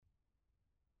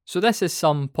So this is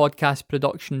some podcast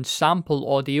production sample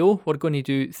audio. We're going to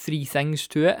do 3 things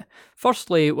to it.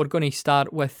 Firstly, we're going to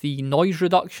start with the noise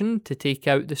reduction to take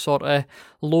out the sort of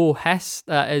low hiss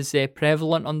that is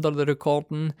prevalent under the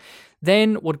recording.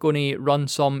 Then we're going to run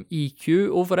some EQ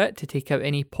over it to take out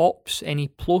any pops, any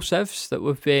plosives that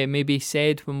we've maybe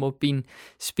said when we've been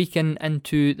speaking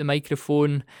into the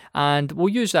microphone, and we'll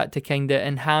use that to kind of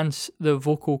enhance the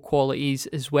vocal qualities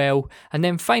as well. And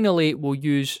then finally we'll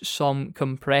use some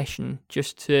compression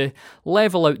just to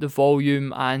level out the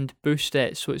volume and boost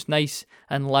it so it's nice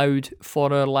and loud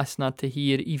for our listener to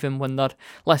hear even when they're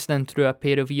listening through a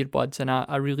pair of earbuds in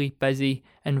a really busy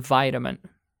environment.